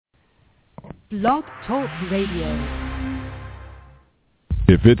Blog Talk Radio.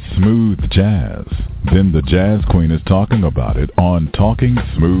 If it's smooth jazz, then the Jazz Queen is talking about it on Talking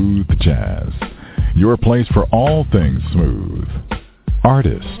Smooth Jazz. Your place for all things smooth.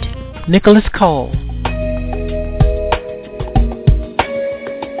 Artist Nicholas Cole.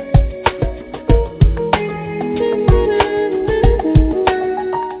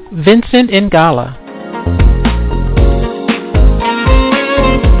 Vincent Ngala.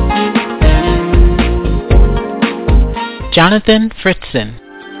 Jonathan Fritzen.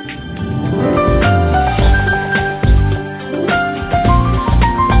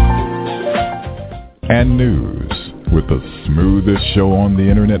 And news with the smoothest show on the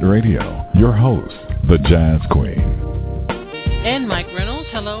internet radio. Your host, the Jazz Queen. And Mike Reynolds.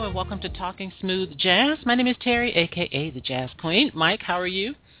 Hello and welcome to Talking Smooth Jazz. My name is Terry, a.k.a. the Jazz Queen. Mike, how are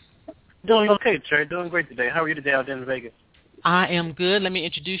you? Doing okay, Terry. Doing great today. How are you today out there in Vegas? I am good. Let me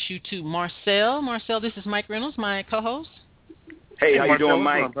introduce you to Marcel. Marcel, this is Mike Reynolds, my co-host. Hey, how you Marcel, doing,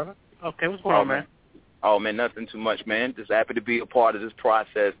 Mike? What's going on, okay, what's going on, man? Oh, man, nothing too much, man. Just happy to be a part of this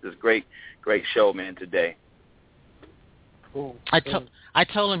process, this great show, man, today. Cool. I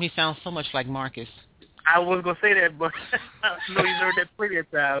told him he sounds so much like Marcus. I was going to say that, but I know you heard that plenty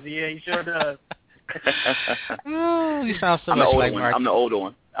of times. Yeah, he sure does. Oh, you sound so much like Marcus. I'm the older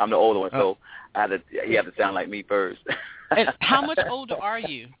one, so he had to sound like me first. And how much older are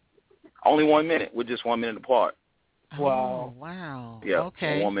you? Only 1 minute. We're just 1 minute apart. Wow. Oh, wow. Yeah.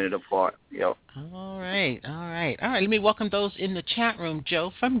 Okay. 1 minute apart. Yep. All right. Let me welcome those in the chat room.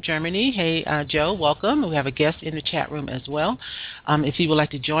 Joe from Germany. Hey, Joe, welcome. We have a guest in the chat room as well. If you would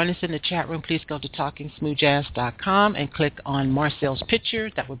like to join us in the chat room, please go to TalkingSmoothJazz.com and click on Marcel's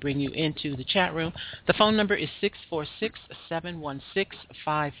picture. That will bring you into the chat room. The phone number is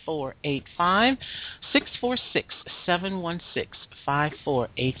 646-716-5485.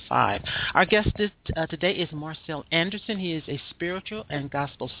 646-716-5485. Our guest today is Marcel Anderson. He is a spiritual and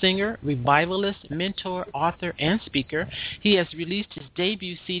gospel singer, revivalist, mentor, author, and speaker. He has released his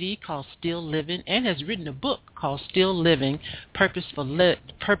debut CD called Still Living and has written a book called Still Living, Purpose to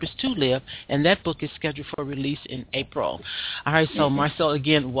Live, and that book is scheduled for release in April. All right, so Marcel,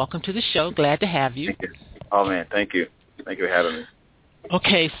 again, welcome to the show. Glad to have you. Thank you. Oh, man, thank you. Thank you for having me.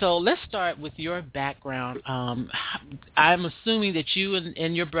 Okay, so let's start with your background. I'm assuming that you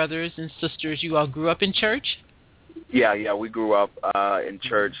and your brothers and sisters, you all grew up in church? Yeah, we grew up in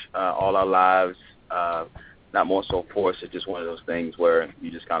church all our lives. Not more so forced. It's just one of those things where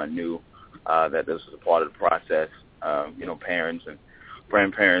you just kind of knew that this was a part of the process. Parents and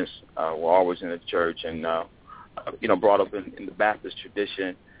grandparents were always in the church and, brought up in the Baptist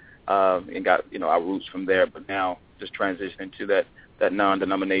tradition and got, our roots from there. But now just transitioning to that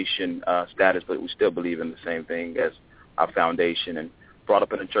non-denomination status, but we still believe in the same thing as our foundation, and brought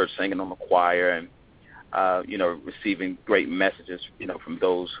up in the church singing on the choir and, receiving great messages, from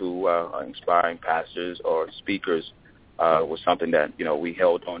those who are inspiring pastors or speakers was something that, we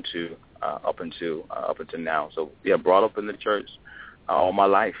held on to up until now. So, yeah, brought up in the church all my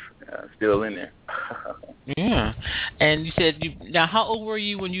life, still in there. Yeah. And you said, now how old were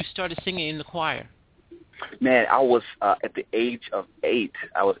you when you started singing in the choir? Man, I was at the age of 8.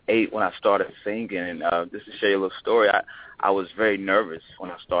 I was 8 when I started singing, and just to share you a little story, I was very nervous when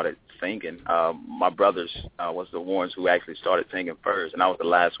I started singing. My brothers was the ones who actually started singing first, and I was the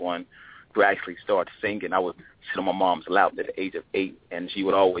last one who actually started singing. I would sit on my mom's lap at the age of 8, and she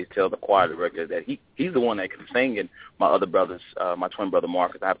would always tell the choir director that he's the one that can sing, and my other brothers, my twin brother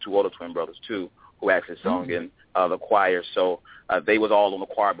Marcus, I have 2 older twin brothers too, who actually sung in the choir. So they was all on the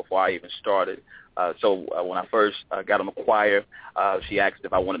choir before I even started. So when I first got on the choir, she asked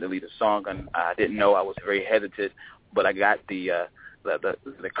if I wanted to lead a song, and I didn't know. I was very hesitant, but I got the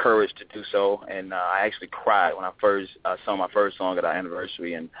courage to do so, and I actually cried when I first sung my first song at our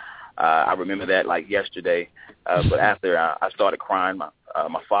anniversary, and I remember that like yesterday. But after I started crying, my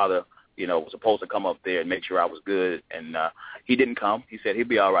father, was supposed to come up there and make sure I was good, and he didn't come. He said he'd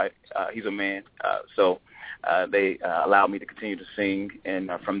be all right. He's a man. So they allowed me to continue to sing,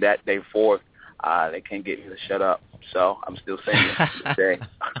 and from that day forth, they can't get me to shut up. So I'm still singing today.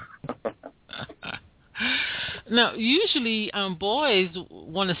 Now, usually boys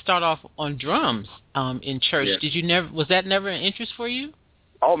want to start off on drums in church. Yes. Did you never? Was that never an interest for you?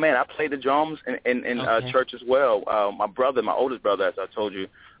 Oh man, I played the drums in Okay. church as well. My brother, my oldest brother, as I told you,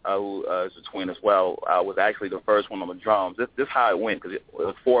 who is a twin as well, was actually the first one on the drums. This is how it went, because it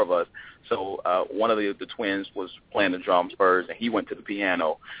was 4 of us. So one of the twins was playing the drums first, and he went to the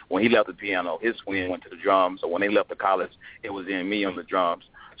piano. When he left the piano, his twin went to the drums. So when they left the college, it was in me on the drums.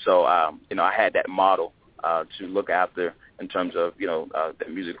 So I had that model to look after in terms of, the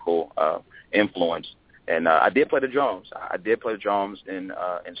musical influence. And I did play the drums. I did play the drums in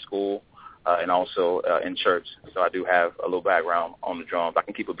school and also in church. So I do have a little background on the drums. I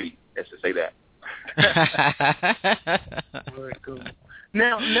can keep a beat, let's just say that. Very cool.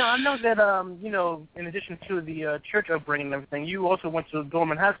 Now I know that in addition to the church upbringing and everything, you also went to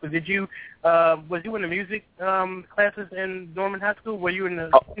Dorman High School. Did you was you in the music classes in Dorman High School? Were you in the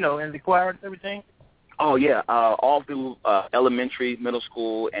in the choir and everything? Oh yeah, all through elementary, middle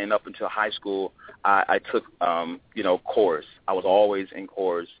school, and up until high school, I took chorus. I was always in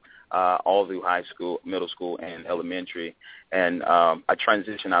chorus all through high school, middle school, and elementary. And I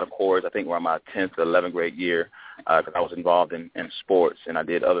transitioned out of chorus, I think, around my 10th or 11th grade year, because I was involved in sports, and I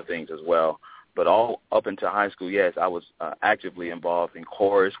did other things as well. But all up until high school, yes, I was actively involved in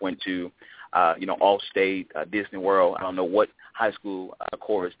chorus, went to, All-State, Disney World. I don't know what high school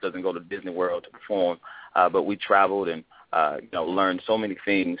chorus doesn't go to Disney World to perform, but we traveled and, learned so many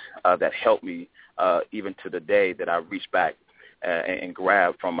things that helped me even to the day that I reach back and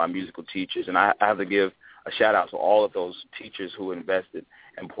grab from my musical teachers. And I have to give a shout-out to all of those teachers who invested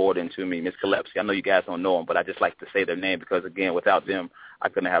and poured into me. Miss Kalepsky, I know you guys don't know them, but I just like to say their name because, again, without them, I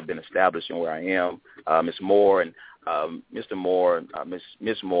couldn't have been established in where I am. Miss Moore and Mr. Moore,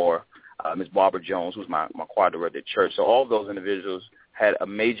 Miss Moore, Miss Barbara Jones, who's my choir director at church. So all of those individuals had a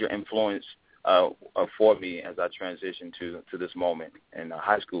major influence for me as I transitioned to this moment. And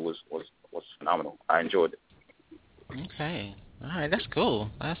high school was phenomenal. I enjoyed it. Okay. All right, that's cool.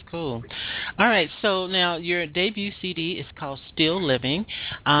 All right, so now your debut CD is called Still Living.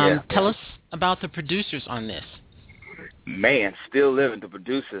 Tell us about the producers on this. Man, Still Living, the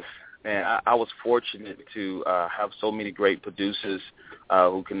producers. Man, I was fortunate to have so many great producers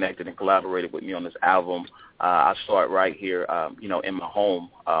who connected and collaborated with me on this album. I start right here, in my home.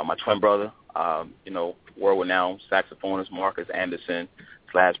 My twin brother, world-renowned saxophonist Marcel Anderson,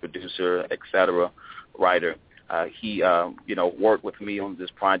 / producer, etc., writer. He, worked with me on this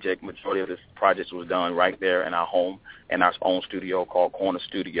project. Majority of this project was done right there in our home, in our own studio called Corner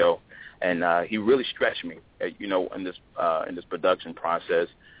Studio. And he really stretched me, in this production process,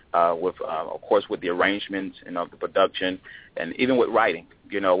 with, of course, with the arrangements and of the production, and even with writing.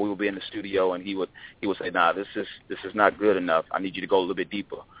 We would be in the studio, and he would say, "Nah, this is not good enough. I need you to go a little bit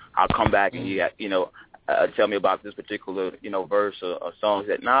deeper." I'll come back and he, tell me about this particular, verse or song. He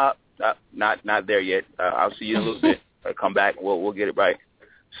said, "Nah, not there yet. I'll see you in a little bit. Come back, we'll get it right."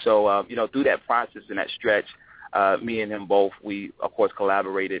 So, through that process and that stretch, me and him both, we of course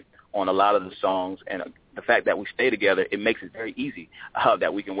collaborated on a lot of the songs, and the fact that we stay together, it makes it very easy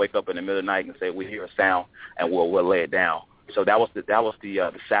that we can wake up in the middle of the night and say we hear a sound and we'll lay it down. So that was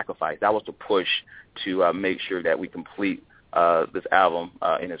the sacrifice. That was the push to make sure that we complete this album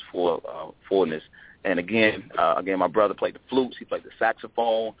in its fullness. And again, my brother played the flutes. He played the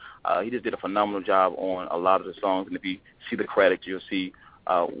saxophone. He just did a phenomenal job on a lot of the songs. And if you see the credits, you'll see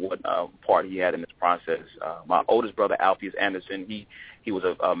what part he had in this process. My oldest brother, Alpheus Anderson, he was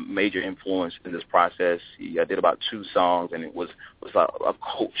a major influence in this process. He did about 2 songs, and it was a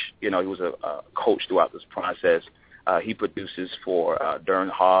coach. He was a coach throughout this process. He produces for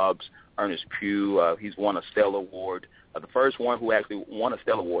Darren Hobbs, Ernest Pugh. He's won a Stellar Award. The first one who actually won a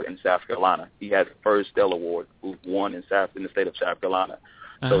Stellar Award in South Carolina. He has the first Stellar Award who won in the state of South Carolina.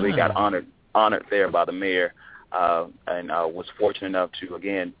 So they got honored there by the mayor, and was fortunate enough to,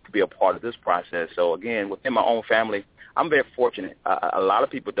 again, be a part of this process. So, again, within my own family, I'm very fortunate. A lot of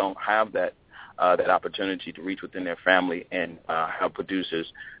people don't have that opportunity to reach within their family and have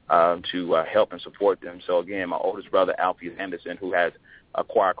producers to help and support them. So, again, my oldest brother, Alfie Anderson, who has a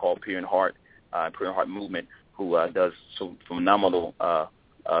choir called Pure in Heart Movement, who does some phenomenal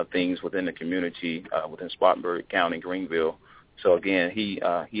things within the community, within Spartanburg County, Greenville. So again, he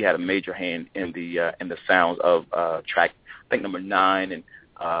had a major hand in the sounds of track, I think, number 9 and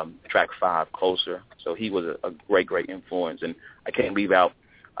track 5, Closer. So he was a great influence. And I can't leave out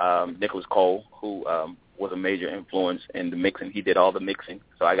Nicholas Cole, who was a major influence in the mixing. He did all the mixing,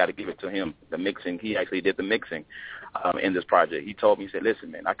 so I got to give it to him. The mixing, he actually did the mixing in this project. He told me, he said, "Listen,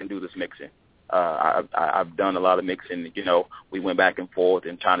 man, I can do this mixing. I've done a lot of mixing." We went back and forth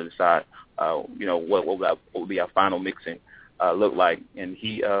and trying to decide, what would be our final mixing look like. And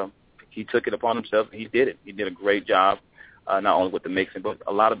he took it upon himself, and he did it. He did a great job, not only with the mixing, but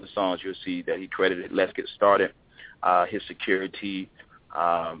a lot of the songs you'll see that he credited. Let's Get Started, His Security,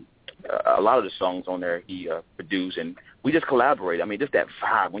 a lot of the songs on there he produced, and we just collaborate. I mean, just that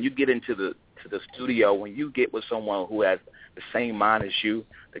vibe. When you get into the studio, when you get with someone who has the same mind as you,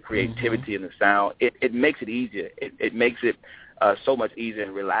 the creativity and the sound, it makes it easier. It makes it so much easier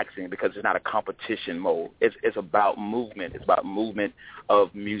and relaxing because it's not a competition mode. It's about movement. It's about movement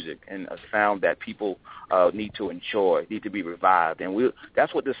of music and a sound that people need to enjoy, need to be revived. And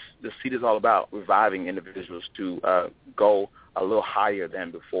that's what this CD is all about, reviving individuals to go a little higher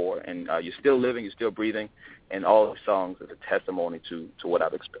than before. And you're still living, you're still breathing, and all the songs is a testimony to what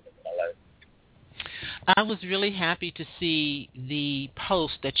I've experienced in my life. I was really happy to see the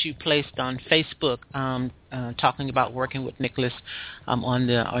post that you placed on Facebook talking about working with Nicholas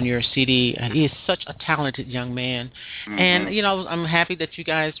on your CD. He is such a talented young man. Mm-hmm. And, you know, I'm happy that you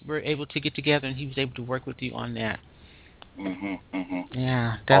guys were able to get together and he was able to work with you on that. Mm-hmm, mm-hmm.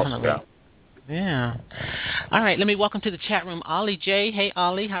 Yeah, definitely. Awesome. Yeah. All right, let me welcome to the chat room Ollie J. Hey,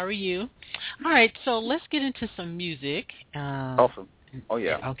 Ollie, how are you? All right, so let's get into some music. Awesome. Oh,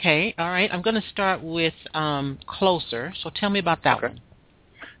 yeah. Okay, all right. I'm going to start with Closer. So tell me about that one.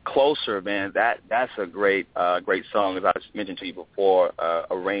 Closer, man. That's a great song, as I mentioned to you before,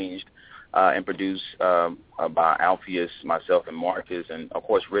 arranged and produced by Alpheus, myself, and Marcus, and, of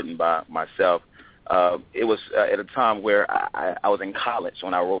course, written by myself. It was at a time where I was in college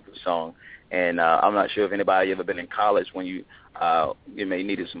when I wrote the song, and I'm not sure if anybody ever been in college when you may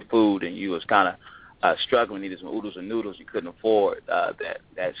needed some food and you was kind of struggling, needed some oodles and noodles. You couldn't afford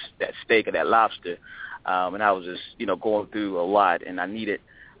that steak or that lobster, and I was just going through a lot, and I needed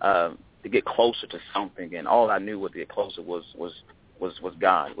to get closer to something, and all I knew what to get closer was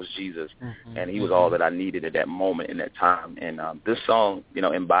God, was Jesus, mm-hmm. and He was all that I needed at that moment in that time. And this song,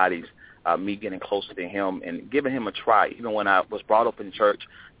 embodies me getting closer to Him and giving Him a try. Even when I was brought up in church,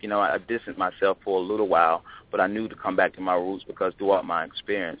 I distanced myself for a little while, but I knew to come back to my roots because throughout my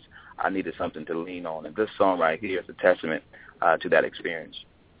experience, I needed something to lean on. And this song right here is a testament to that experience.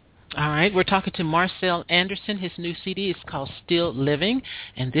 All right. We're talking to Marcel Anderson. His new CD is called Still Living,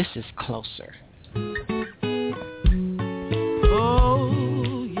 and this is Closer.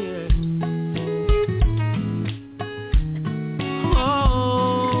 Oh, yeah.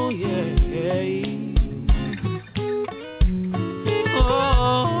 Oh, yeah, yeah. Oh,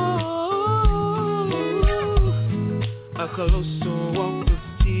 a closer walk with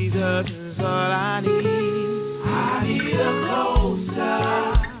Jesus is all I need. I need a closer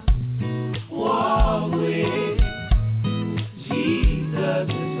walk with Jesus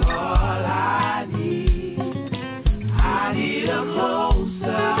is all I need. I need a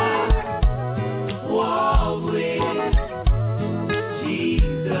closer walk with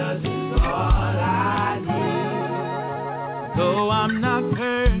Jesus is all I need. Though I'm not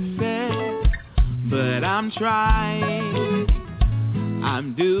perfect, but I'm trying.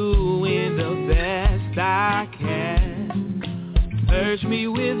 I'm doing the best I can. Purge me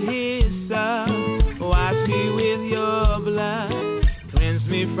with hyssop, wash me with your blood, cleanse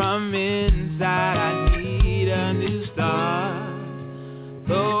me from inside. I need a new start.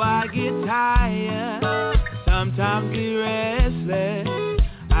 Though I get tired, sometimes get restless,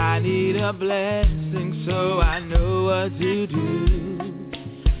 I need a blessing so I know what to do.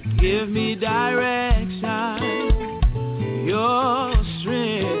 Give me direction, your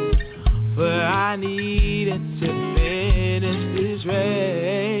strength, for I need it to finish this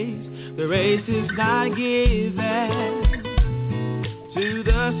race. The race is not given to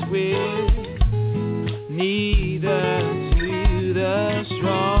the swift, neither to the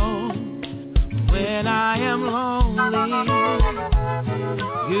strong. When I am lonely,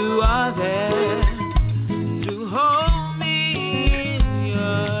 you are there to hold me in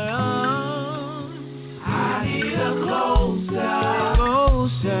your arms. I need a closer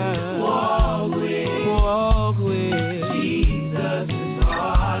walk with Jesus is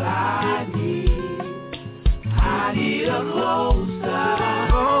all I need. I need a closer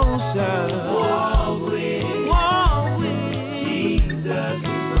walk with Jesus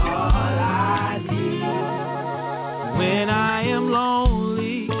is all I need. When I am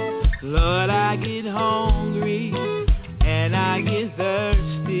lonely, Lord, I get hungry and I get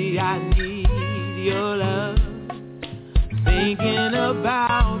thirsty. I need your love. Thinking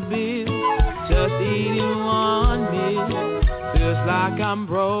about this, just eating one meal, feels like I'm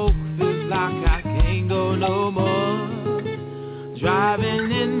broke, feels like I can't go no more.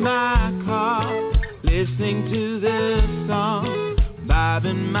 Driving in my car, listening to this song,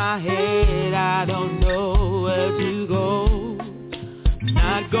 bobbing my head, I don't know where to go.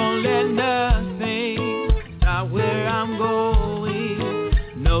 Not gonna let nothing stop where I'm going.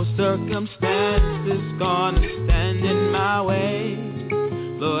 No circumstance is gonna stand in my way.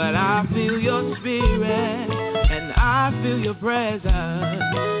 Lord, I feel your spirit and I feel your presence.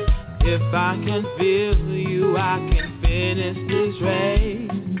 If I can feel you, I can finish this race.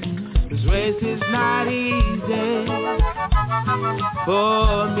 'Cause race is not easy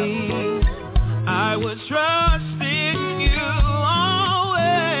for me. I would trust in you always.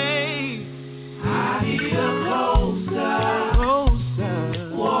 I need a closer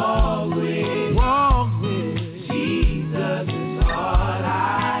walk with Jesus is all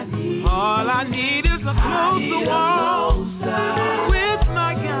I need. All I need is a closer walk with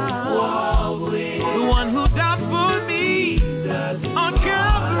my God, the one who died for me on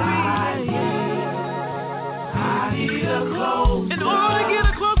Calvary. I need a closer. In order to get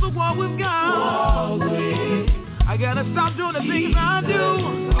a closer walk with God, I gotta stop doing the things I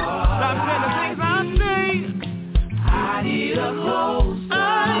do, stop saying the things I say. I need a close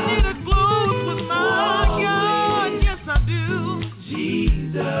with my God. Yes, I do.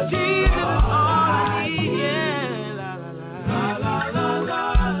 Jesus is all I need. Yeah, la la la la la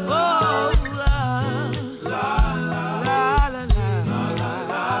la. Oh, la la la la la la la la la.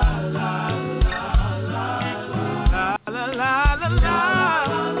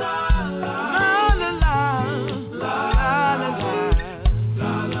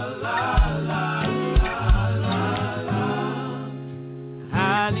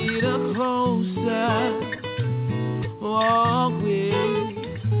 Walk with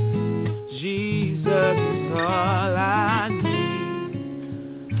Jesus is all I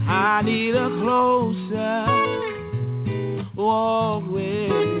need. I need a closer walk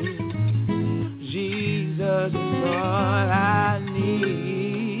with Jesus is all I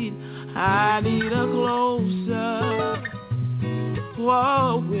need. I need a closer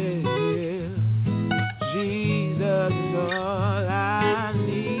walk with Jesus is all I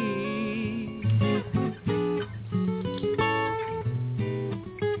need.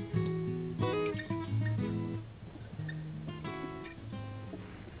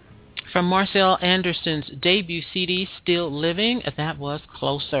 From Marcel Anderson's debut CD, Still Living, that was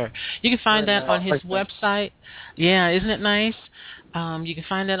Closer. You can find that on his website. Yeah, isn't it nice? You can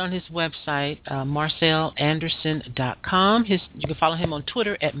find that on his website, marcelanderson.com. You can follow him on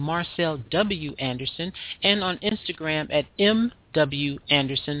Twitter at Marcel W. Anderson and on Instagram at MW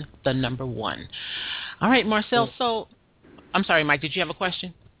Anderson, the number 1. All right, Marcel, so, I'm sorry, Mike, did you have a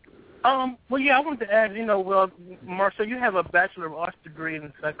question? Well, yeah, I wanted to ask, Marcel, you have a Bachelor of Arts degree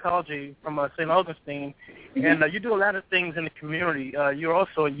in psychology from St. Augustine, and you do a lot of things in the community. You're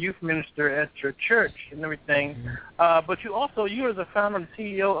also a youth minister at your church and everything, but you're the founder and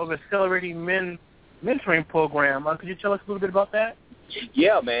CEO of Accelerating Men Mentoring Program. Could you tell us a little bit about that?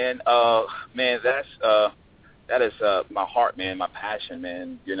 Yeah, man. That is my heart, man, my passion,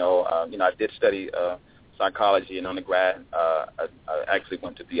 man. I did study psychology in undergrad. I actually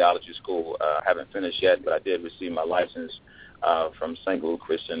went to theology school. I haven't finished yet, but I did receive my license from St. Louis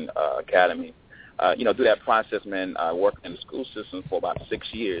Christian Academy. Through that process, man, I worked in the school system for about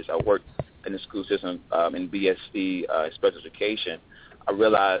 6 years. I worked in the school system in BSc, special education. I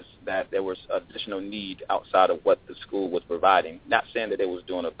realized that there was additional need outside of what the school was providing. Not saying that they was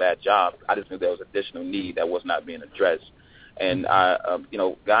doing a bad job. I just knew there was additional need that was not being addressed. And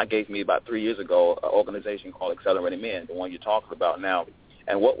God gave me about 3 years ago an organization called Accelerating Men, the one you're talking about now.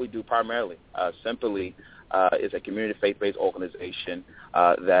 And what we do primarily, simply, is a community faith-based organization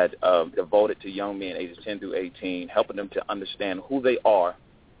that devoted to young men ages 10 through 18, helping them to understand who they are,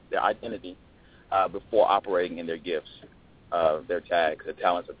 their identity, before operating in their gifts, their tags, their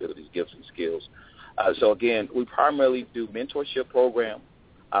talents, abilities, gifts, and skills. So, again, we primarily do mentorship program.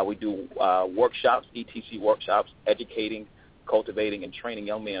 We do workshops, ETC workshops, educating, cultivating, and training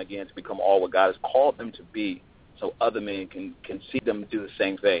young men, again, to become all what God has called them to be, so other men can see them do the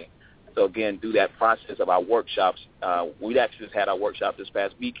same thing. So, again, through that process of our workshops, we actually just had our workshop this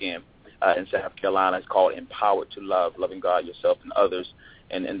past weekend in South Carolina. It's called Empowered to Love, Loving God, Yourself, and Others.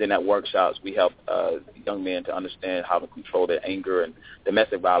 And then at workshops, we help young men to understand how to control their anger. And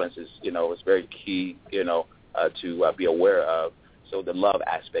domestic violence is very key, to be aware of. So the love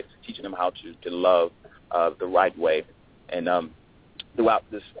aspects, teaching them how to love the right way. And throughout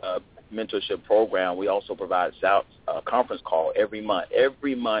this mentorship program, we also provide a conference call every month.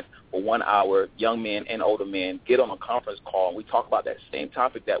 Every month for 1 hour, young men and older men get on a conference call, and we talk about that same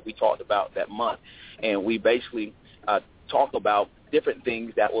topic that we talked about that month. And we basically talk about different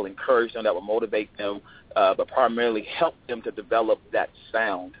things that will encourage them, that will motivate them, but primarily help them to develop that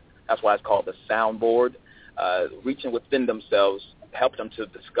sound. That's why it's called the soundboard. Reaching within themselves, help them to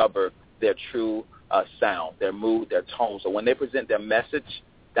discover their true sound, their mood, their tone. So when they present their message,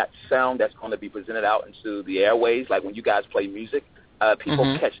 that sound that's going to be presented out into the airways, like when you guys play music,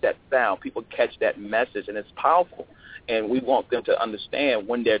 People catch that sound. People catch that message, and it's powerful. And we want them to understand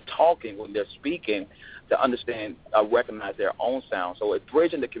when they're talking, when they're speaking, to understand, recognize their own sound. So it's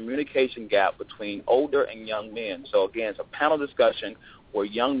bridging the communication gap between older and young men. So, again, it's a panel discussion where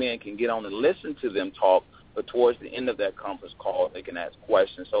young men can get on and listen to them talk, but towards the end of that conference call, they can ask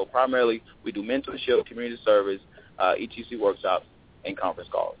questions. So primarily, we do mentorship, community service, ETC workshops, and conference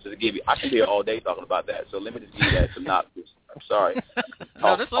calls. So to give you, I can be here all day talking about that. So let me just give you that synopsis. I'm sorry.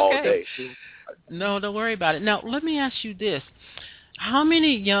 No, that's okay. All day. No, don't worry about it. Now, let me ask you this. How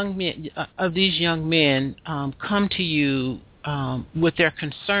many young men of these young men come to you with their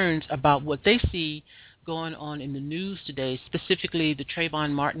concerns about what they see going on in the news today, specifically the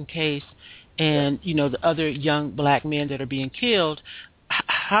Trayvon Martin case and, the other young black men that are being killed?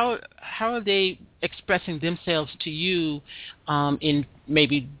 How are they expressing themselves to you in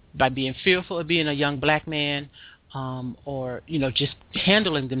maybe by being fearful of being a young black man or, just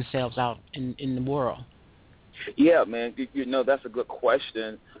handling themselves out in the world? Yeah, man, that's a good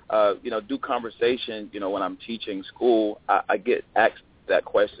question. Do conversation, when I'm teaching school, I get asked that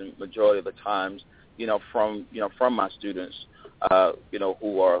question majority of the times, from my students,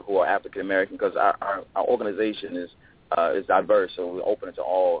 who are African American, because our organization is diverse, so we're open to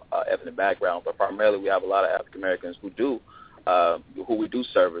all ethnic backgrounds. But primarily, we have a lot of African Americans who we do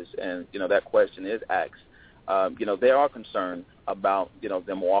service, and that question is asked. They are concerned about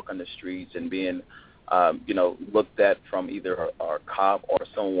them walking the streets and being looked at from either a cop or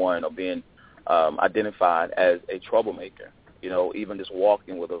someone, or being identified as a troublemaker. Even just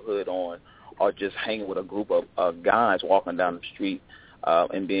walking with a hood on, or just hanging with a group of guys walking down the street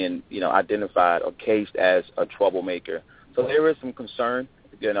and being, identified or cased as a troublemaker. So there is some concern,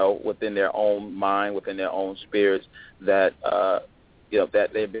 within their own mind, within their own spirits, that,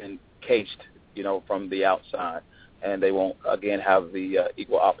 that they've been cased, from the outside, and they won't, again, have the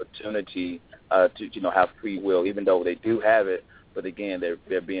equal opportunity to, have free will, even though they do have it. But, again,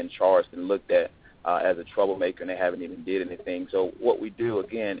 they're being charged and looked at as a troublemaker, and they haven't even did anything. So what we do,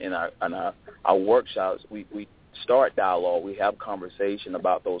 again, in our workshops, we start dialogue. We have conversation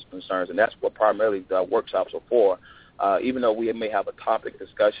about those concerns, and that's what primarily the workshops are for. Even though we may have a topic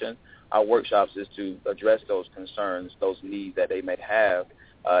discussion, our workshops is to address those concerns, those needs that they may have,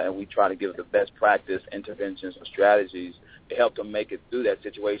 and we try to give the best practice, interventions, and strategies to help them make it through that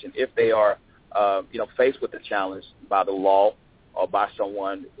situation if they are, faced with a challenge by the law or by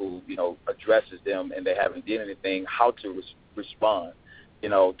someone who, addresses them and they haven't done anything, how to respond,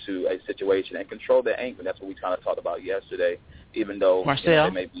 to a situation and control their anger. That's what we kind of talked about yesterday, even though Marcel?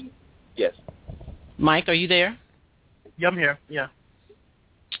 They may be. Yes. Mike, are you there? Yeah, I'm here. Yeah.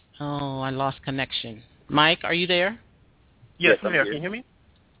 Oh, I lost connection. Mike, are you there? Yes, I'm here. Can you hear me?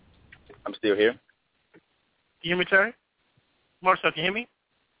 I'm still here. Can you hear me, Terry? Marcel, can you hear me?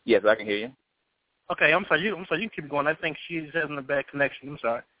 Yes, I can hear you. Okay, I'm sorry. You can keep going. I think she's having a bad connection. I'm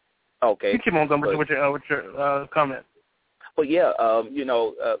sorry. Okay. You keep on going with your comment. Well, yeah,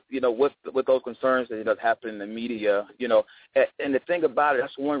 with those concerns that happen in the media, and the thing about it,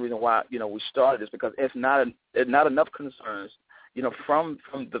 that's one reason why we started this, because it's not enough concerns, from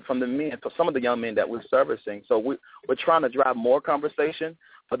the men, for some of the young men that we're servicing. So we're trying to drive more conversation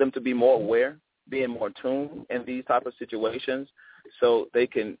for them to be more aware, being more tuned in these type of situations, so they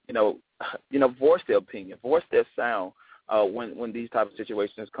can voice their opinion, voice their sound when these type of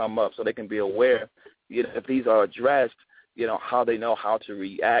situations come up, so they can be aware, if these are addressed, how they know how to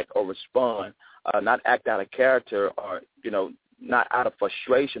react or respond, not act out of character or, not out of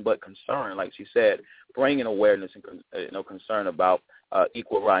frustration, but concern, like she said, bringing awareness and concern about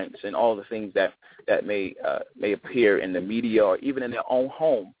equal rights and all the things that may appear in the media or even in their own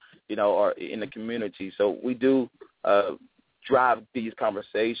home, or in the community. So we do drive these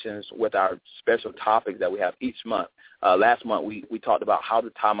conversations with our special topics that we have each month. Last month we talked about how to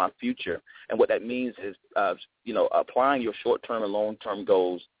tie my future, and what that means is applying your short-term and long-term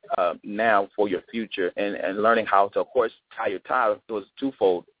goals now for your future, and learning how to, of course, tie your tie. It was a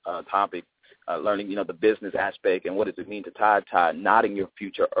twofold topic, learning the business aspect and what does it mean to tie a tie, knotting your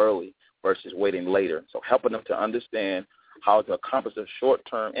future early versus waiting later. So helping them to understand how to accomplish their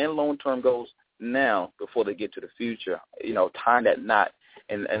short-term and long-term goals now before they get to the future, tying that knot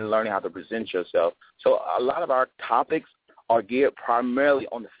and learning how to present yourself. So a lot of our topics are geared primarily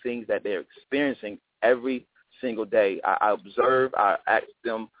on the things that they're experiencing every single day. I observe, I ask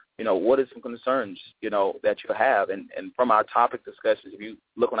them, what are some concerns, that you have? And from our topic discussions, if you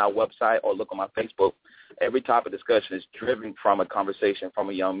look on our website or look on my Facebook, every topic discussion is driven from a conversation from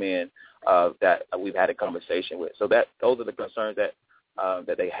a young man that we've had a conversation with. So those are the concerns that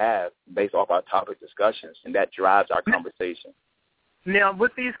they have based off our topic discussions, and that drives our conversation. Now,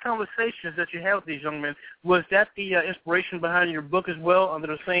 with these conversations that you have with these young men, was that the inspiration behind your book as well, under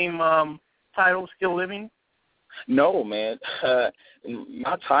the same title, Still Living? No, man.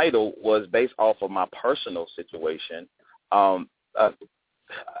 My title was based off of my personal situation. And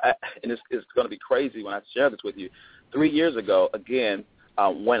it's going to be crazy when I share this with you. 3 years ago, again,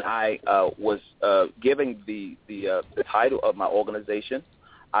 when I was giving the title of my organization,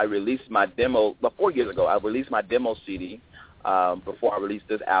 I released my demo. Well, 4 years ago, I released my demo CD. Before I released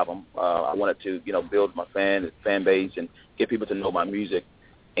this album, I wanted to, build my fan base and get people to know my music.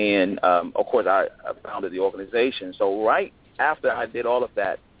 And, of course, I founded the organization. So right after I did all of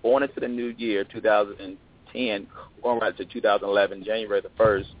that, going into the new year, 2010, going right to 2011, January the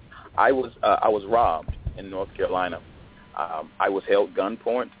 1st, I was robbed in North Carolina. I was held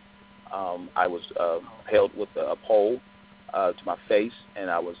gunpoint. I was held with a pole to my face, and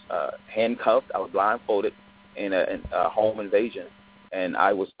I was handcuffed. I was blindfolded in a home invasion. And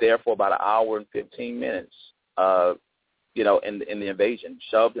I was there for about an hour and 15 minutes, in the invasion,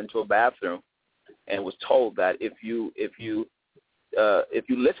 shoved into a bathroom, and was told that if you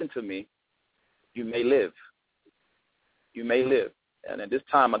listen to me, you may live. You may live. And at this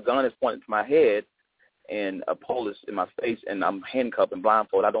time, a gun is pointed to my head, and a pole is in my face, and I'm handcuffed and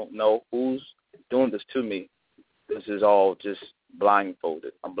blindfolded. I don't know who's doing this to me. This is all just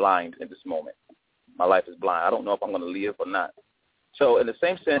blindfolded. I'm blind at this moment. My life is blind. I don't know if I'm going to live or not. So in the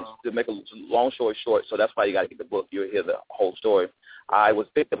same sense, to make a long story short, so that's why you got to get the book. You'll hear the whole story. I was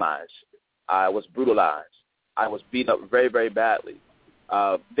victimized. I was brutalized. I was beat up very, very badly.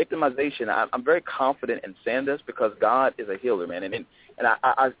 Victimization, I'm very confident in saying this because God is a healer, man. And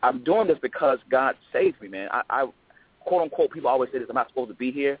I'm doing this because God saved me, man. I quote, unquote, people always say this, I'm not supposed to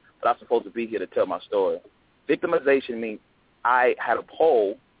be here, but I'm supposed to be here to tell my story. Victimization means I had a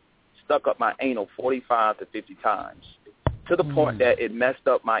pole stuck up my anal 45 to 50 times to the point that it messed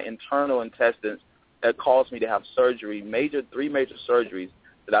up my internal intestines that caused me to have surgery, three major surgeries,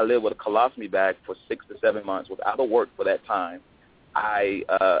 that I lived with a colostomy bag for 6 to 7 months, was out of work for that time. I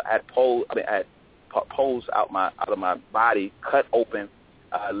had poles out of my body, cut open,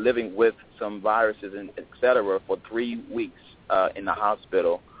 living with some viruses and et cetera for 3 weeks in the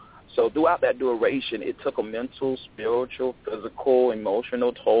hospital. So throughout that duration, it took a mental, spiritual, physical,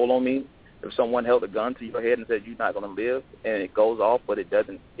 emotional toll on me. If someone held a gun to your head and said you're not going to live, and it goes off, but it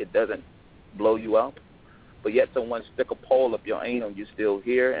doesn't blow you up, but yet someone stick a pole up your anal and you're still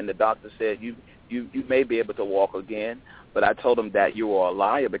here, and the doctor said you may be able to walk again. But I told them that you were a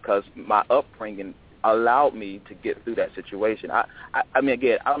liar because my upbringing allowed me to get through that situation. I mean,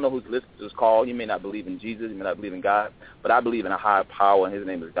 again, I don't know who's listening to this call. You may not believe in Jesus. You may not believe in God. But I believe in a higher power, and his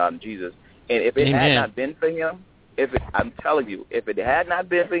name is God and Jesus. And if it had not been for him, I'm telling you, if it had not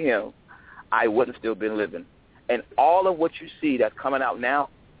been for him, I wouldn't still been living. And all of what you see that's coming out now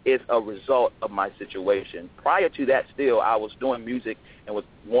is a result of my situation. Prior to that, still, I was doing music and was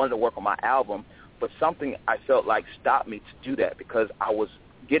wanting to work on my album, but something I felt like stopped me to do that because I was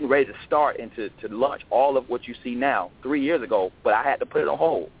getting ready to start and to launch all of what you see now 3 years ago, but I had to put it on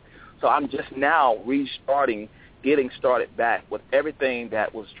hold. So I'm just now restarting, getting started back with everything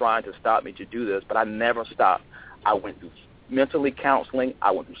that was trying to stop me to do this, but I never stopped. I went through mentally counseling.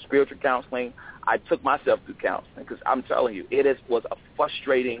 I went through spiritual counseling. I took myself through counseling because I'm telling you, was a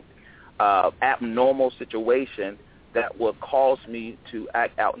frustrating, abnormal situation that would cause me to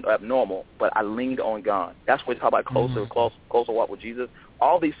act out abnormal, but I leaned on God. That's what we talk about closer walk with Jesus.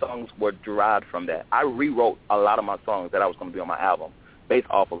 All these songs were derived from that. I rewrote a lot of my songs that I was going to be on my album based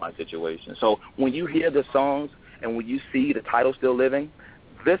off of my situation. So when you hear the songs and when you see the title Still Living,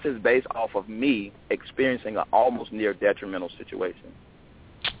 this is based off of me experiencing an almost near detrimental situation.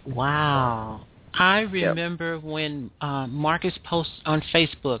 Wow. I remember when Marcus posts on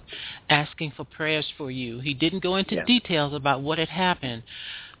Facebook asking for prayers for you. He didn't go into details about what had happened.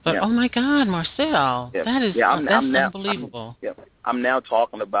 But, oh, my God, Marcel, that is that's unbelievable. I'm now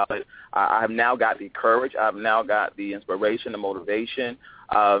talking about it. I have now got the courage. I've now got the inspiration, the motivation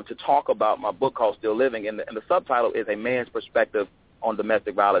to talk about my book called Still Living. And the subtitle is A Man's Perspective on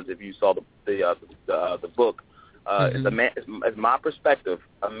Domestic Violence. If you saw the book, it's my perspective,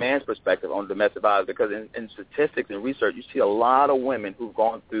 a man's perspective on domestic violence, because in statistics and research, you see a lot of women who've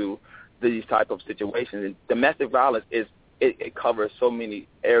gone through these type of situations. And domestic violence it covers so many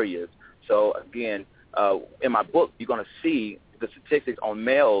areas. So, again, in my book, you're going to see the statistics on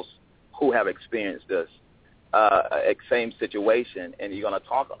males who have experienced this same situation, and I'm going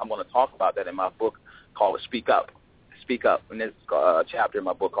to talk about that in my book called Speak Up. Speak Up. And there's a chapter in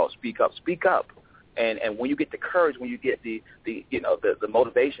my book called Speak Up. Speak Up. And when you get the courage, when you get the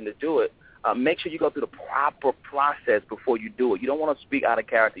motivation to do it, make sure you go through the proper process before you do it. You don't want to speak out of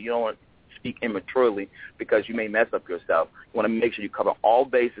character. You don't want to speak immaturely because you may mess up yourself. You want to make sure you cover all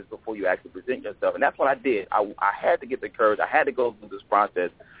bases before you actually present yourself. And that's what I did. I had to get the courage. I had to go through this process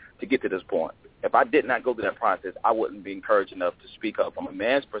to get to this point. If I did not go through that process, I wouldn't be encouraged enough to speak up from a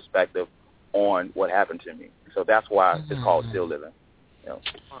man's perspective on what happened to me. So that's why it's called Still Living. You know.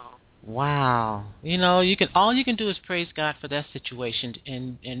 Wow. You know, all you can do is praise God for that situation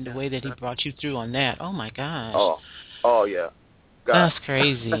and the way that he brought you through on that. Oh my gosh. Oh yeah. God. That's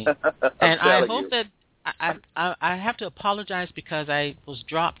crazy. And I hope that I have to apologize because I was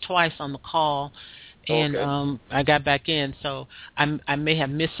dropped twice on the call, and I got back in, so I may have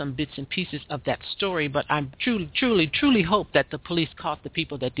missed some bits and pieces of that story, but I truly hope that the police caught the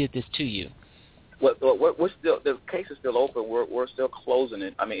people that did this to you. Well, we're still, the case is still open. We're still closing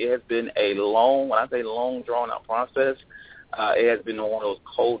it. I mean, it has been a long, when I say long, drawn-out process, it has been one of those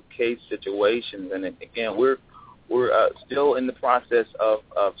cold case situations, and again, we're still in the process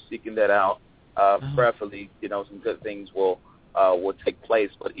of seeking that out. Prayerfully, you know, some good things will take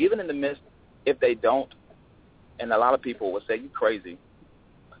place. But even in the midst, if they don't, and a lot of people will say, "You crazy,"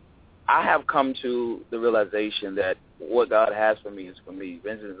 I have come to the realization that what God has for me is for me.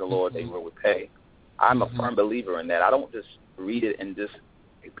 Vengeance is the Lord, they will repay. I'm a firm believer in that. I don't just read it and just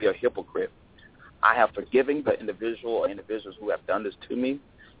be a hypocrite. I have forgiven the individuals who have done this to me.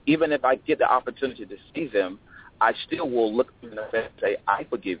 Even if I get the opportunity to see them, I still will look in the face and say, I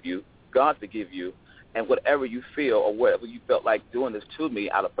forgive you, God forgive you, and whatever you feel or whatever you felt like doing this to me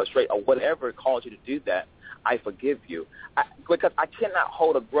out of frustration or whatever it caused you to do that, I forgive you. Because I cannot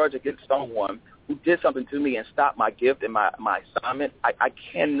hold a grudge against someone who did something to me and stopped my gift and my assignment. I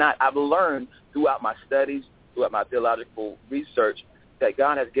cannot. I've learned throughout my studies, throughout my theological research, that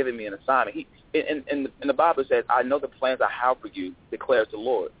God has given me an assignment. In the Bible says, I know the plans I have for you, declares the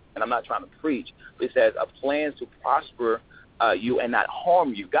Lord. And I'm not trying to preach, but it says, plans to prosper you and not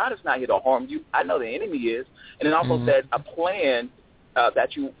harm you. God is not here to harm you. I know the enemy is. And it also says a plan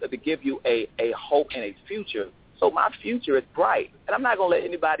to give you a hope and a future. So my future is bright, and I'm not going to let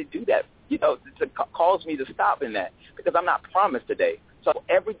anybody do that, you know, to cause me to stop in that, because I'm not promised today. So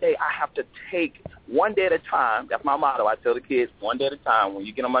every day I have to take one day at a time. That's my motto. I tell the kids, one day at a time. When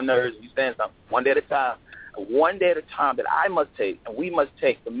you get on my nerves and you saying something, one day at a time. One day at a time that I must take and we must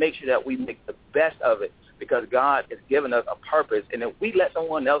take to make sure that we make the best of it, because God has given us a purpose. And if we let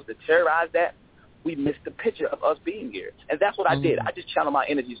someone else to terrorize that, we miss the picture of us being here. And that's what I did. I just channeled my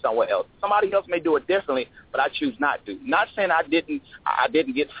energy somewhere else. Somebody else may do it differently, but I choose not to. Not saying I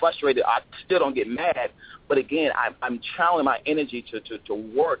didn't get frustrated. I still don't get mad. But again, I'm channeling my energy to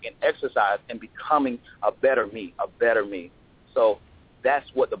work and exercise and becoming a better me. So that's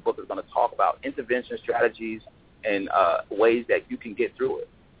what the book is going to talk about: intervention strategies and ways that you can get through it.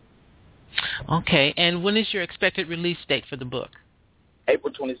 Okay. And when is your expected release date for the book?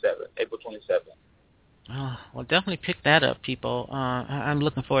 April 27th. Oh, well, definitely pick that up, people. I'm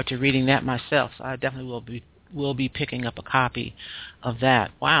looking forward to reading that myself. So I definitely will be picking up a copy of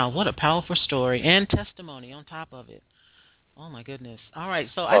that. Wow, what a powerful story and testimony on top of it. Oh my goodness! All right,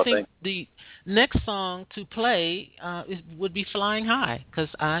 so I think the next song to play would be "Flying High," because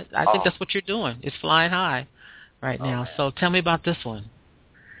I think that's what you're doing. It's flying high right now. Man. So tell me about this one.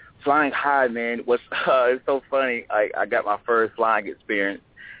 Flying high, man. It's so funny. I got my first flying experience,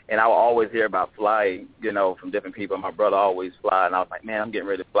 and I would always hear about flying, you know, from different people. My brother always fly, and I was like, man, I'm getting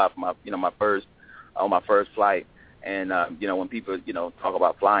ready to fly for my first flight. And you know, when people, you know, talk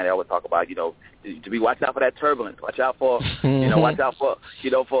about flying, they always talk about, you know, to be watch out for that turbulence, watch out for, you know, watch out for,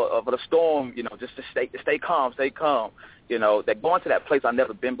 you know, for the storm, you know, just to stay calm. You know, that going to that place I've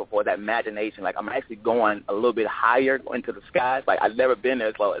never been before, that imagination, like I'm actually going a little bit higher into the skies. Like I've never been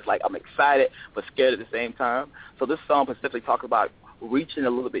there, so it's like I'm excited but scared at the same time. So this song specifically talks about reaching a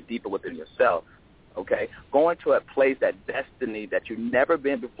little bit deeper within yourself, okay? Going to a place, that destiny that you've never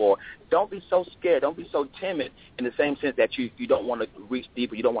been before. Don't be so scared. Don't be so timid in the same sense that you don't want to reach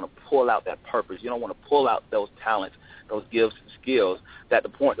deeper. You don't want to pull out that purpose. You don't want to pull out those talents, those gifts and skills, that the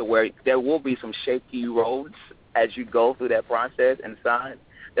point to where there will be some shaky roads as you go through that process inside.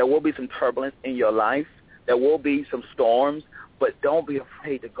 There will be some turbulence in your life. There will be some storms, but don't be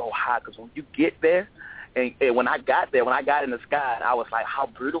afraid to go high, because when you get there, and when I got there, when I got in the sky, I was like, how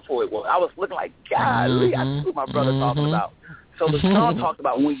beautiful it was. I was looking like, golly, I see what my brother talking about. So the song talks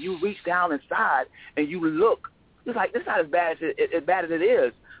about when you reach down inside and you look, it's like, it's not as bad as it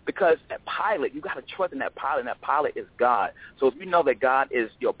is, because that pilot, you got to trust in that pilot, and that pilot is God. So if you know that God is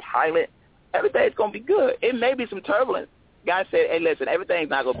your pilot, everything's going to be good. It may be some turbulence, God said, hey, listen, everything's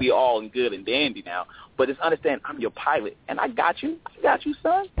not going to be all good and dandy now, but just understand I'm your pilot, and I got you,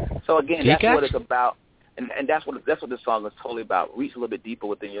 son. So, again, that's what it's about, and that's what this song is totally about. Reach a little bit deeper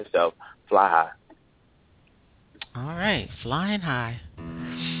within yourself. Fly high. All right, flying high.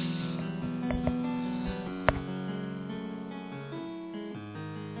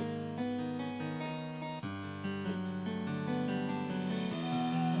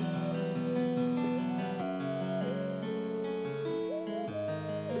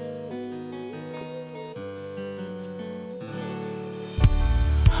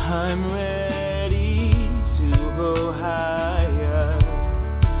 I'm ready to go higher,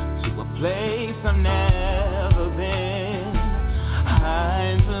 to a place I've never been.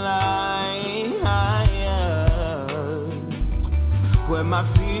 I'm flying higher, where my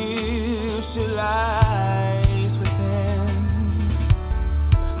future lies within.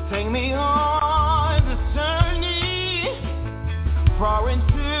 Take me on this journey, far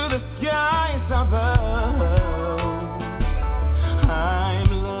into the skies above. I'm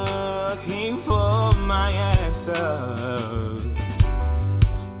looking for my answers,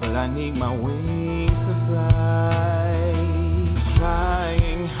 but I need my wings to fly.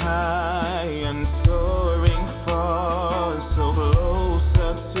 Flying high and soaring far, so close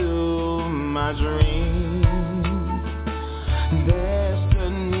to my dreams.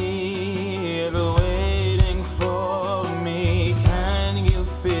 Destiny is waiting for me. Can you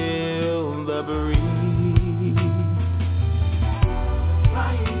feel the breeze?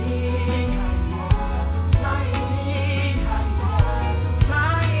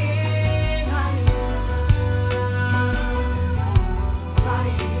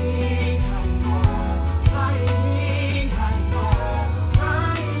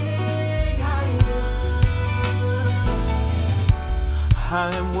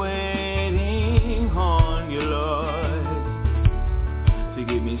 I'm waiting on you, Lord, to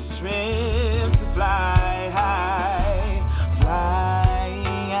give me strength to fly high,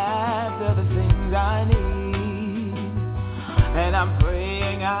 flying after the things I need, and I'm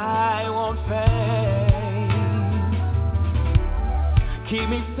praying I won't fail. Keep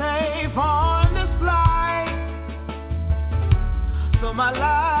me safe on this flight, so my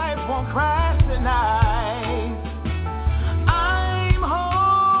life won't crash tonight.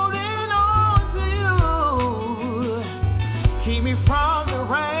 Keep me from the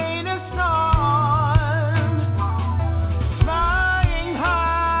rain and storm, flying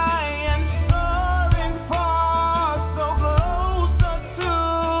high and soaring far, so closer to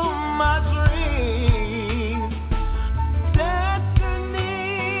my dreams. Destiny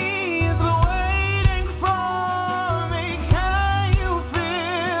is waiting for me. Can you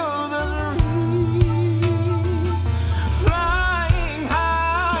feel the breeze? Flying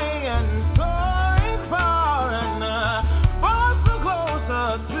high and soaring far, and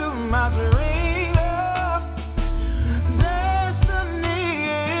to my dream. Destiny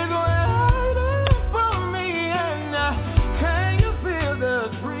is waiting for me, and can you feel the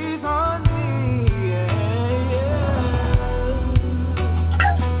breeze on me? Yeah,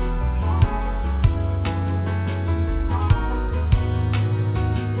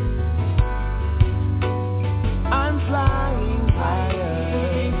 I'm flying higher.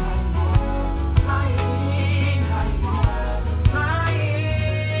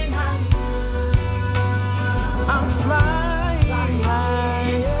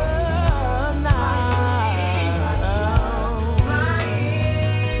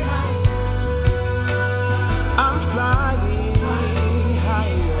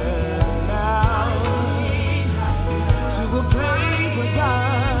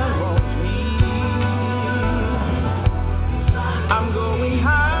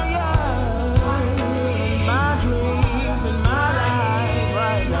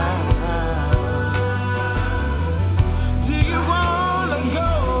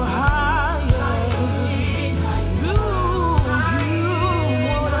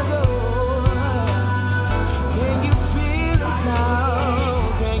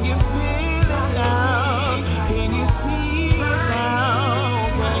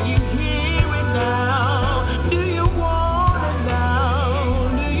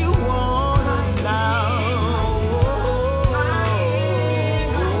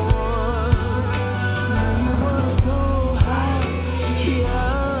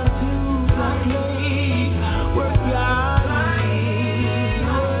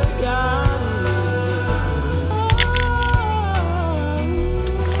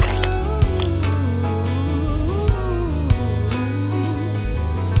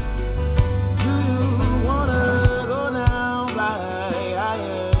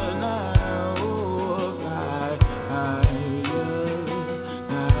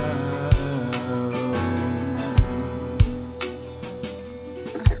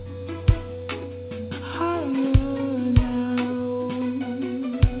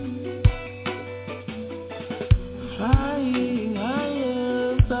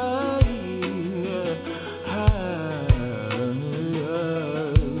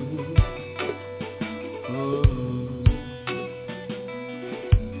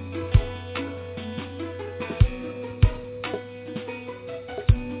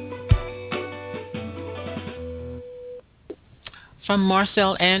 From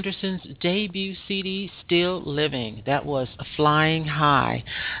Marcel Anderson's debut CD, Still Living. That was Flying High.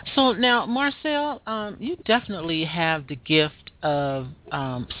 So now, Marcel, you definitely have the gift of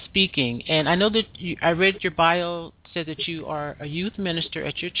speaking. And I know that I read your bio, said that you are a youth minister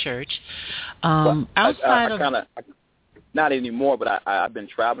at your church. Outside of... Not anymore, but I've been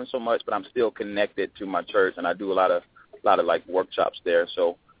traveling so much, but I'm still connected to my church, and I do a lot of like workshops there.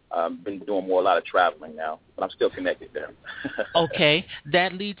 So I've been doing a lot of traveling now, but I'm still connected there. Okay,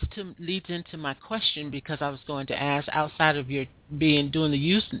 that leads into my question, because I was going to ask, outside of your being a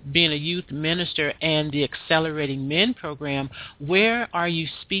youth minister and the Accelerating Men program, where are you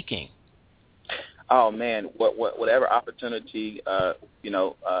speaking? Oh man, whatever opportunity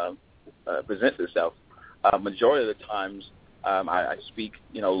presents itself. Majority of the times, I speak,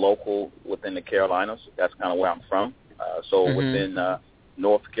 local within the Carolinas. That's kind of where I'm from. Within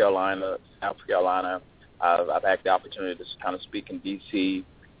North Carolina, South Carolina, I've had the opportunity to kind of speak in D.C.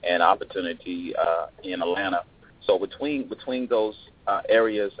 and opportunity in Atlanta. So between those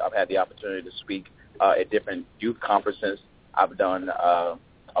areas, I've had the opportunity to speak at different youth conferences. I've done a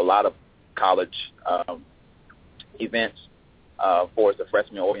lot of college events for the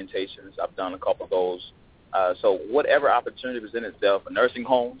freshman orientations. I've done a couple of those. So whatever opportunity presents itself, nursing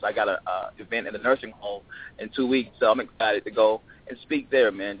homes, I got an event in a nursing home in 2 weeks, so I'm excited to go and speak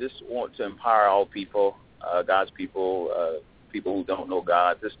there, man. Just want to empower all people, God's people, people who don't know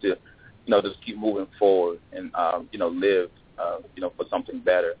God, just to, just keep moving forward and, live, for something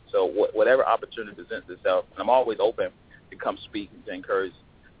better. So whatever opportunity presents itself, and I'm always open to come speak and to encourage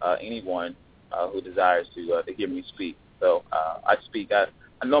anyone who desires to hear me speak. So I speak. I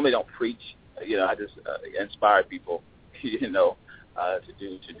normally don't preach. I just inspire people, to do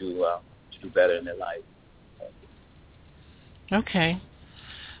better in their life. Okay.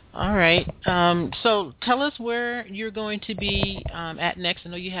 All right. So tell us where you're going to be at next. I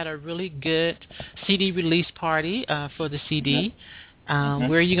know you had a really good CD release party for the CD.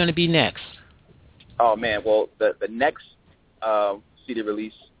 Where are you going to be next? Oh, man. Well, the next CD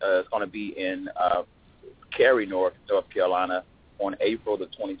release is going to be in Cary, North Carolina, on April the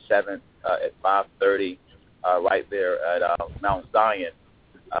 27th at 5:30, right there at Mount Zion.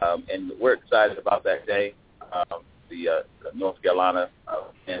 And we're excited about that day. The North Carolina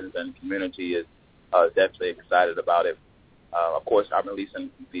fans and community is definitely excited about it. Of course, I'm releasing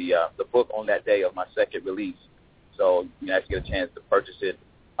the book on that day of my second release. So you can actually get a chance to purchase it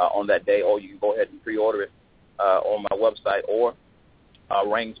on that day, or you can go ahead and pre-order it on my website or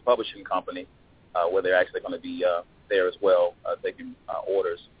Raines Publishing Company, where they're actually going to be there as well, taking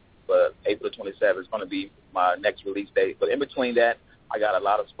orders. But April 27th is going to be my next release date. But in between that, I got a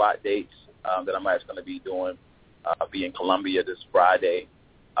lot of spot dates that I'm actually going to be doing. I'll be in Columbia this Friday,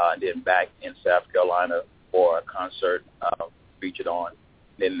 and then back in South Carolina for a concert featured on.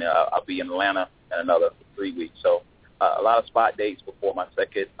 Then I'll be in Atlanta in another 3 weeks. So a lot of spot dates before my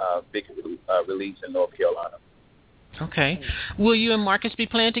second big release in North Carolina. Okay. Will you and Marcus be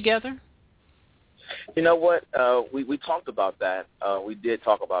playing together? You know what? We talked about that. We did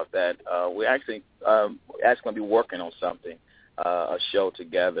talk about that. We're actually going to be working on something, a show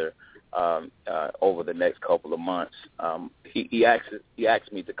together over the next couple of months. He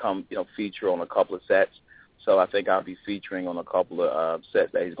asked me to come, feature on a couple of sets. So I think I'll be featuring on a couple of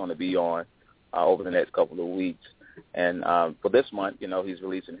sets that he's going to be on over the next couple of weeks. And for this month, he's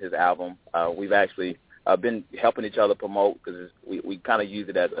releasing his album. We've actually been helping each other promote because we kind of use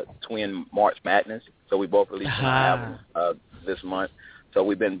it as a twin March Madness. So we both released our album this month. So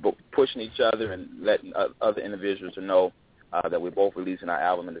we've been pushing each other and letting other individuals to know that we're both releasing our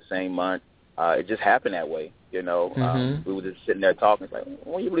album in the same month. It just happened that way, We were just sitting there talking. It's like,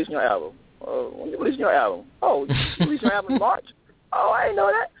 when are you releasing your album? When are you releasing your album? Oh, you releasing your album in March? Oh, I didn't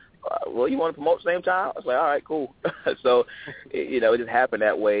know that. Well, you want to promote at the same time? I was like, all right, cool. So, it just happened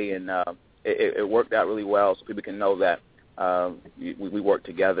that way, and it worked out really well so people can know that we work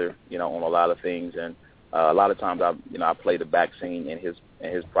together, on a lot of things. And a lot of times I play the back scene in his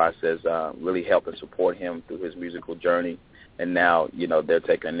process, really help and support him through his musical journey. And now, they're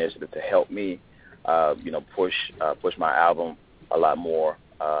taking initiative to help me, push my album a lot more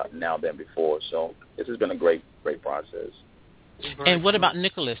now than before. So this has been a great process. And what about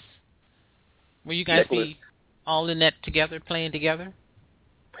Nicholas? Will you guys be all in that together, playing together?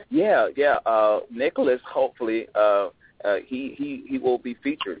 Yeah. Nicholas, hopefully, he will be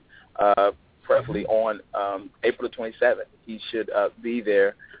featured, preferably on April the 27th. He should be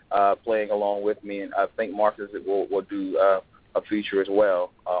there playing along with me, and I think Marcus will do a feature as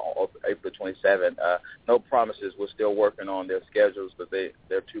well on April 27th. No promises. We're still working on their schedules, but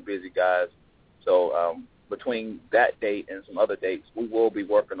they're two busy guys. So between that date and some other dates, we will be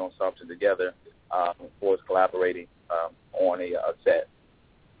working on something together as far as collaborating on a set.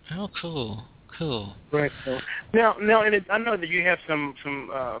 Oh, cool. Right. So now, and I know that you have some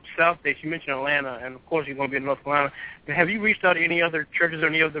South dates. You mentioned Atlanta, and of course you're going to be in North Carolina. Have you reached out to any other churches or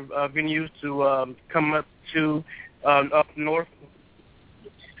any other venues to come up to up north?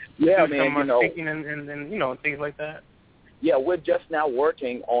 Yeah, man. Speaking and things like that. Yeah, we're just now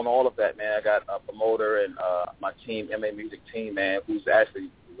working on all of that, man. I got a promoter and my team, MA Music team, man, who's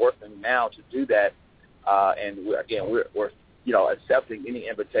actually working now to do that. And we're accepting any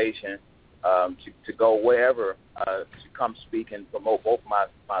invitation to go wherever to come speak and promote both my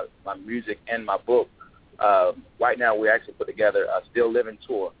music and my book. Right now, we actually put together a Still Living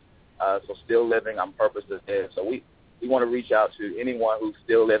tour. So Still Living, I'm Purpose is There. So we want to reach out to anyone who's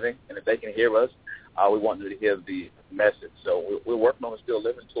still living, and if they can hear us, we want them to hear the message. So we're working on a Still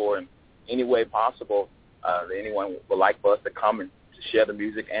Living tour in any way possible. That anyone would like for us to come and to share the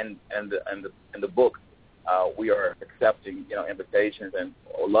music and the book. We are accepting invitations and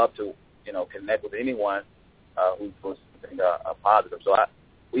would love to connect with anyone who's doing something positive. So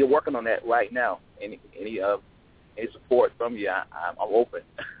we are working on that right now. Any support from you, I'm open.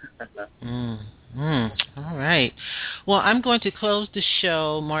 All right. Well, I'm going to close the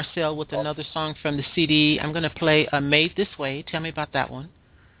show, Marcel, with another song from the CD. I'm going to play Made This Way. Tell me about that one.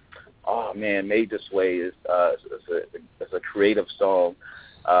 Oh, man, Made This Way is a creative song,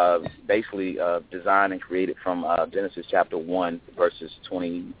 basically designed and created from Genesis chapter 1, verses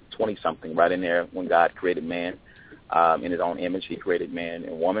 20-something, right in there, when God created man in his own image. He created man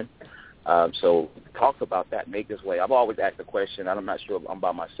and woman. So talk about that, make this way. I've always asked the question, and I'm not sure if I'm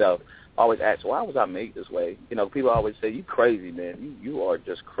by myself, I always ask, why was I made this way? People always say, you crazy, man. You are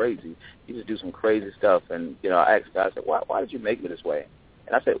just crazy. You just do some crazy stuff. And, I asked God, I said, why did you make me this way?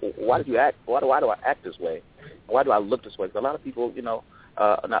 And I said, why did you act? Why do I act this way? Why do I look this way? Because a lot of people,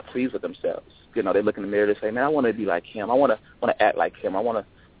 are not pleased with themselves. They look in the mirror, they say, man, I want to be like him. I want to act like him. I want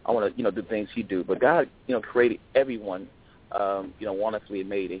to do things he do. But God, created everyone, wonderfully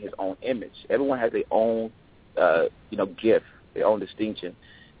made in his own image. Everyone has their own, gift, their own distinction.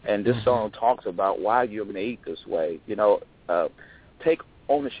 And this song talks about why you're made this way. Take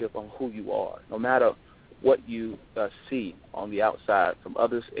ownership on who you are. No matter what you see on the outside from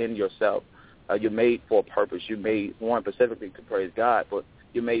others and yourself, you're made for a purpose. You're made, one, specifically to praise God, but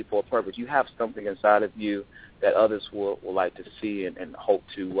you're made for a purpose. You have something inside of you that others will like to see and hope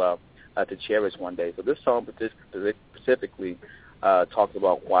to cherish one day. So this song specifically talks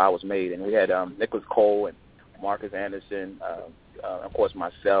about why I was made. And we had Nicholas Cole and Marcel Anderson, of course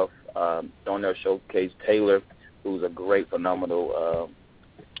myself, on their showcase Taylor, who's a great, phenomenal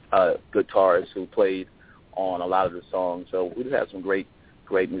guitarist who played on a lot of the songs. So we just have some great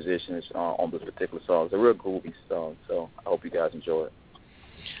musicians on this particular song. It's a real groovy song, so I hope you guys enjoy it.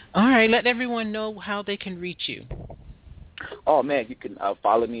 All right, let everyone know how they can reach you. Oh, man, you can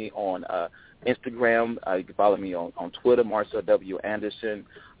follow me on Instagram. You can follow me on Twitter, Marcel W. Anderson.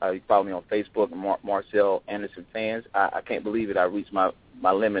 You can follow me on Facebook, Marcel Anderson Fans. I can't believe it. I reached my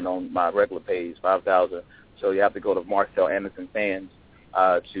limit on my regular page, 5,000. So you have to go to Marcel Anderson Fans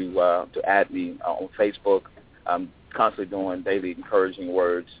to add me on Facebook. I'm constantly doing daily encouraging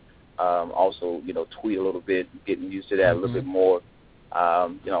words. Also, tweet a little bit, getting used to that a little bit more.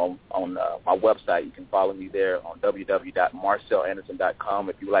 On my website, you can follow me there on www.marcelanderson.com.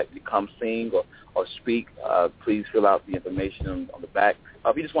 If you like to come sing or speak, please fill out the information on the back.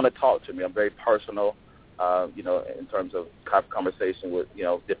 If you just want to talk to me, I'm very personal, in terms of conversation with,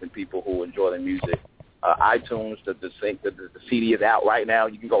 different people who enjoy the music. iTunes, the CD is out right now.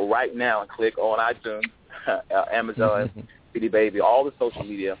 You can go right now and click on iTunes, Amazon, CD Baby, all the social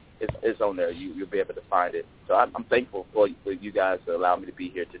media is on there. You'll be able to find it. So I'm thankful for you guys to allow me to be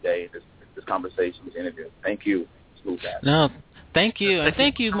here today in this conversation, this interview. Thank you, Smooth Guys. No, thank you. And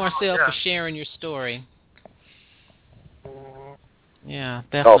thank you, Marcel, for sharing your story. Yeah,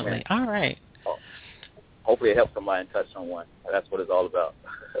 definitely. All right. Hopefully it helps somebody and touch someone. That's what it's all about.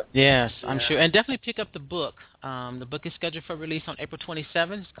 Yes, I'm sure. And definitely pick up the book. The book is scheduled for release on April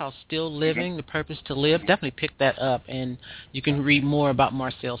 27th. It's called Still Living, The Purpose to Live. Definitely pick that up, and you can read more about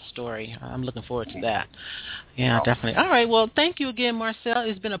Marcel's story. I'm looking forward to that. Yeah, definitely. All right, well, thank you again, Marcel.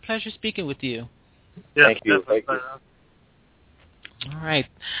 It's been a pleasure speaking with you. Yeah, thank you.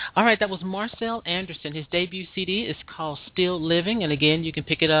 All right, that was Marcel Anderson. His debut CD is called Still Living, and again, you can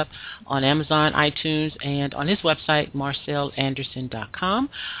pick it up on Amazon, iTunes, and on his website, marcelanderson.com.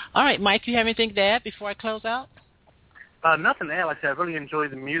 All right, Mike, you have anything to add before I close out? Nothing to add. Like I said, I really enjoy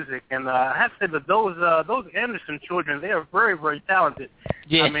the music, and I have to say that those Anderson children, they are very, very talented.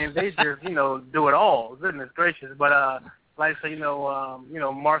 Yeah. I mean, they just do it all. Goodness gracious! But like I say,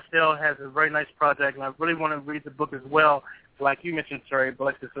 Marcel has a very nice project, and I really want to read the book as well. Like you mentioned, Terry. But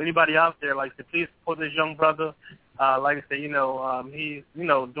like I said, so anybody out there, like I said, please support this young brother. Like I said, he's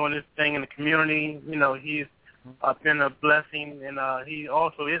doing his thing in the community. He's been a blessing, and he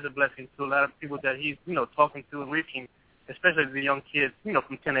also is a blessing to a lot of people that he's talking to and reaching, especially the young kids,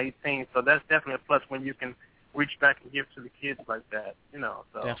 from 10 to 18. So that's definitely a plus when you can reach back and give to the kids like that,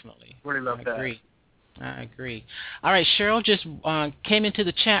 So definitely. Really love that. I agree. All right, Cheryl just came into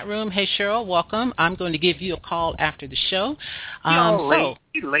the chat room. Hey, Cheryl, welcome. I'm going to give you a call after the show. Late.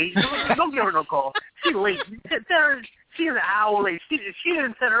 She's late. Don't give her no call. She's late. She's an hour late. She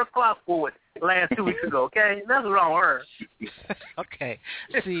didn't set her clock forward last 2 weeks ago, okay? That's wrong with her. Okay.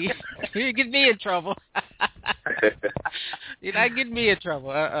 See, you get me in trouble. You're not getting me in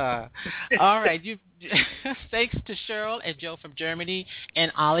trouble. All right. Thanks to Cheryl and Joe from Germany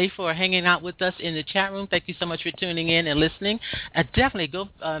and Ollie for hanging out with us in the chat room. Thank you so much for tuning in and listening. Definitely go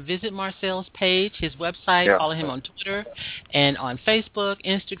visit Marcel's page, his website. Yeah. Follow him on Twitter and on Facebook,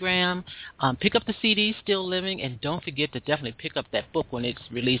 Instagram. Pick up the CD, Still Living, and don't forget to definitely pick up that book when it's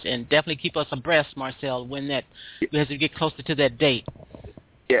released, and definitely keep us abreast, Marcel, as we get closer to that date.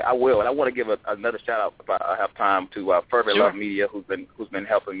 Yeah, I will, and I want to give another shout out if I have time to Fervent Love Media, who's been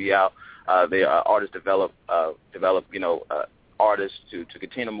helping me out. They artists develop artists to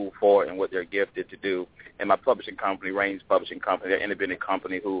continue to move forward in what they're gifted to do. And my publishing company, Reigns Publishing Company, they're an independent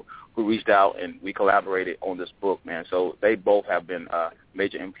company who reached out and we collaborated on this book, man. So they both have been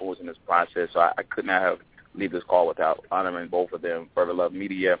major influence in this process. So I could not have leave this call without honoring both of them. Fervent Love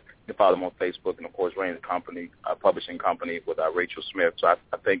Media, you can follow them on Facebook, and of course Reigns Company, publishing company with Rachel Smith. So I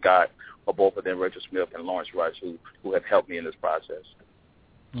thank God for both of them, Rachel Smith and Lawrence Rush, who have helped me in this process.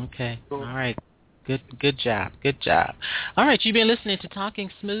 Okay. All right. Good job. Good job. All right. You've been listening to Talking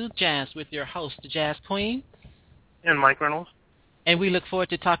Smooth Jazz with your host, the Jazz Queen. And Mike Reynolds. And we look forward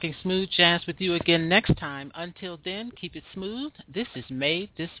to talking smooth jazz with you again next time. Until then, keep it smooth. This is Made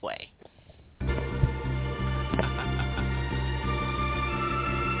This Way.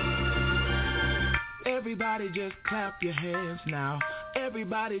 Everybody just clap your hands now.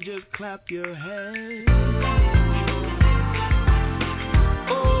 Everybody just clap your hands.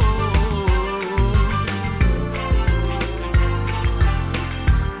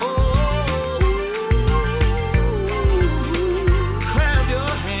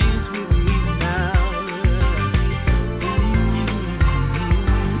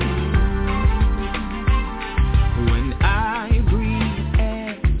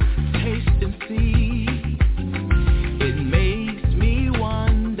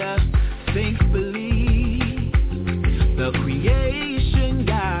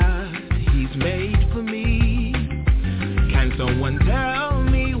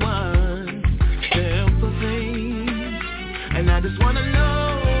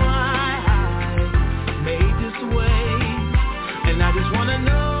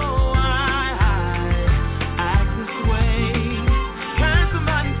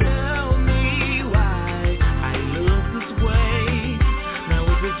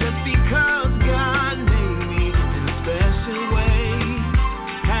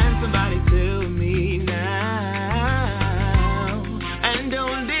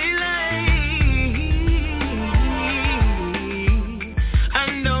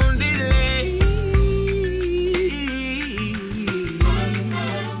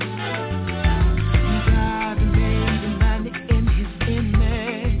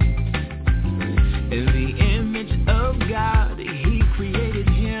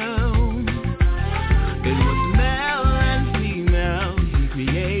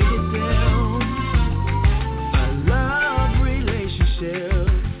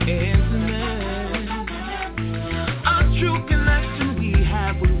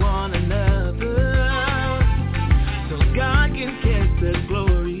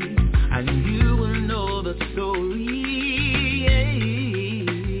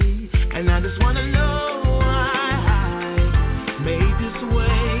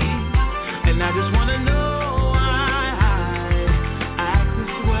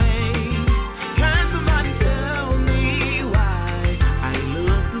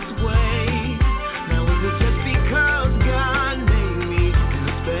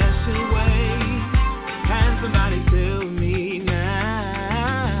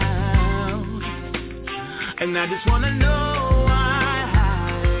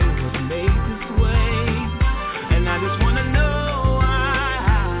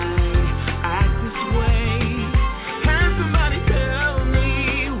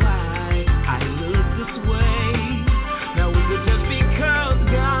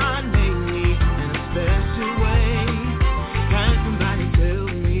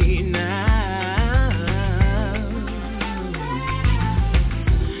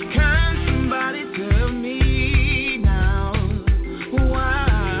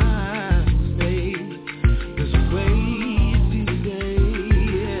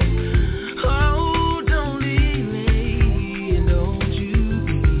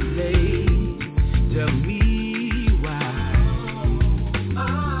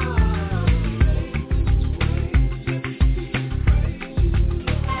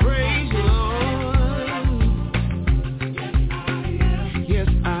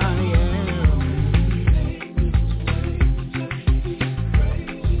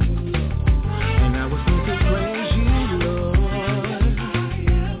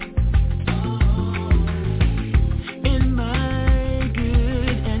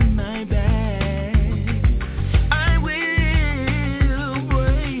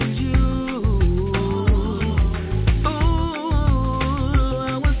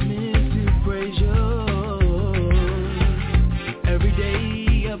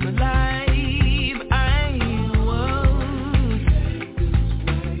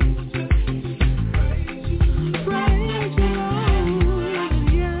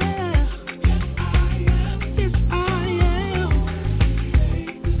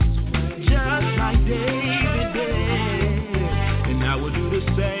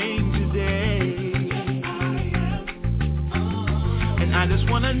 the same today. And I just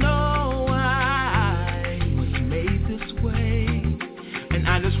wanna know why it was made this way. And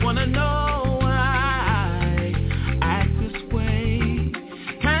I just wanna know why I act this way.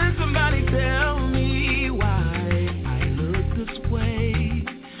 Can somebody tell me why I look this way?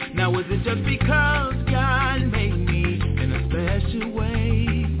 Now is it just because God made me in a special way?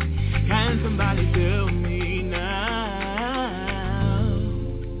 Can somebody tell me now?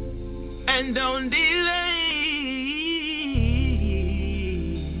 And don't delay.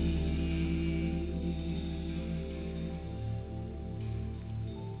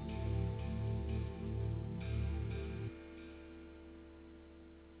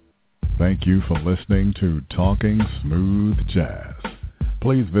 Thank you for listening to Talking Smooth Jazz.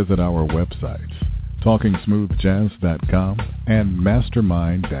 Please visit our websites, TalkingSmoothJazz.com and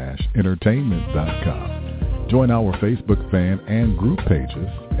Mastermind-Entertainment.com. Join our Facebook fan and group pages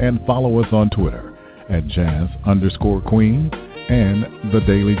and follow us on Twitter at Jazz_Queen and The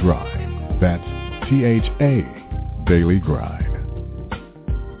Daily Grind. That's THA Daily Grind.